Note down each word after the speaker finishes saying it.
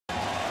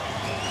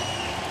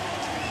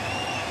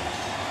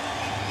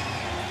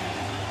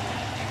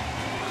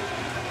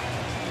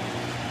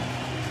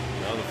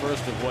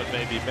first of what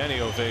may be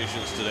many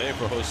ovations today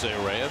for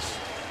Jose Reyes,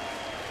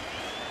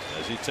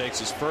 as he takes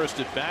his first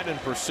at bat in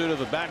pursuit of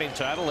a batting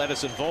title.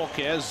 Edison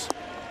Volquez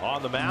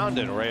on the mound,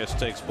 and Reyes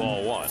takes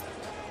ball one.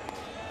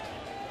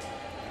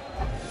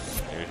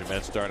 Here's your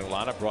Mets starting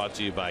lineup, brought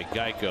to you by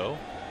Geico.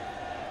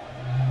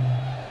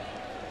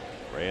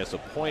 Reyes a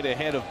point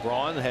ahead of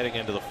Braun heading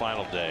into the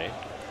final day.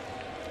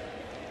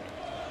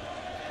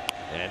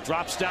 And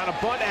drops down a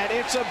bunt, and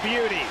it's a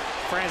beauty.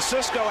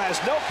 Francisco has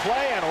no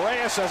play, and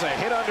Reyes has a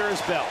hit under his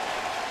belt.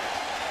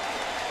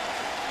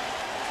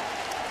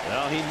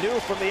 Well, he knew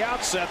from the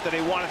outset that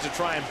he wanted to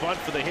try and bunt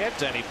for the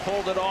hit, and he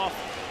pulled it off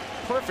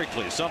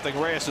perfectly, something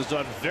Reyes has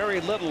done very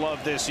little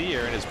of this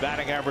year, and his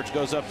batting average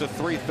goes up to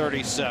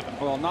 .337.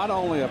 Well, not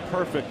only a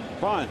perfect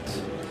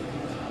bunt,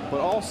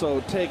 but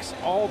also takes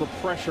all the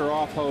pressure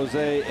off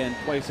Jose and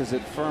places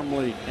it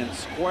firmly and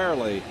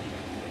squarely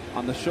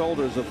on the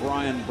shoulders of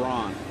Ryan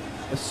Braun.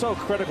 It's so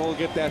critical to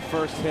get that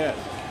first hit.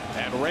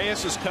 And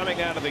Reyes is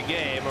coming out of the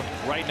game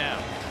right now.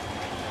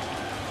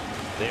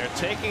 They are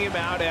taking him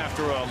out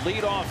after a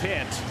leadoff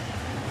hit.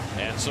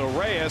 And so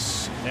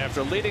Reyes,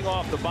 after leading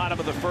off the bottom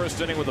of the first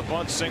inning with a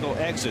bunt single,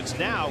 exits.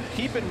 Now,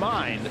 keep in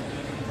mind,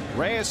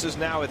 Reyes is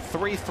now at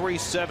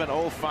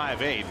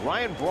 .337.058.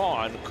 Ryan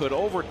Braun could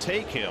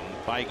overtake him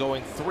by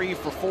going 3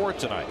 for 4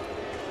 tonight.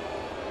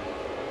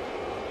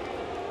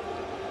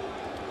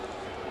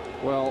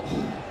 Well,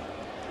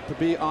 to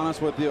be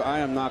honest with you, I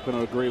am not going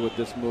to agree with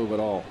this move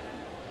at all.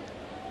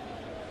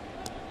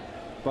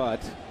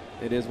 But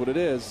it is what it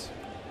is.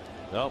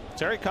 Well,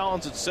 Terry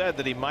Collins had said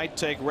that he might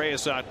take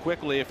Reyes out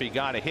quickly if he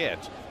got a hit.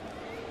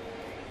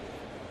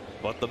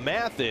 But the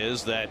math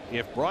is that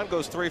if Braun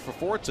goes 3 for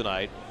 4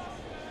 tonight,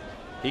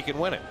 he can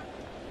win it.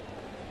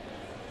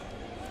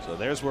 So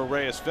there's where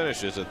Reyes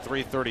finishes at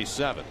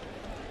 .337.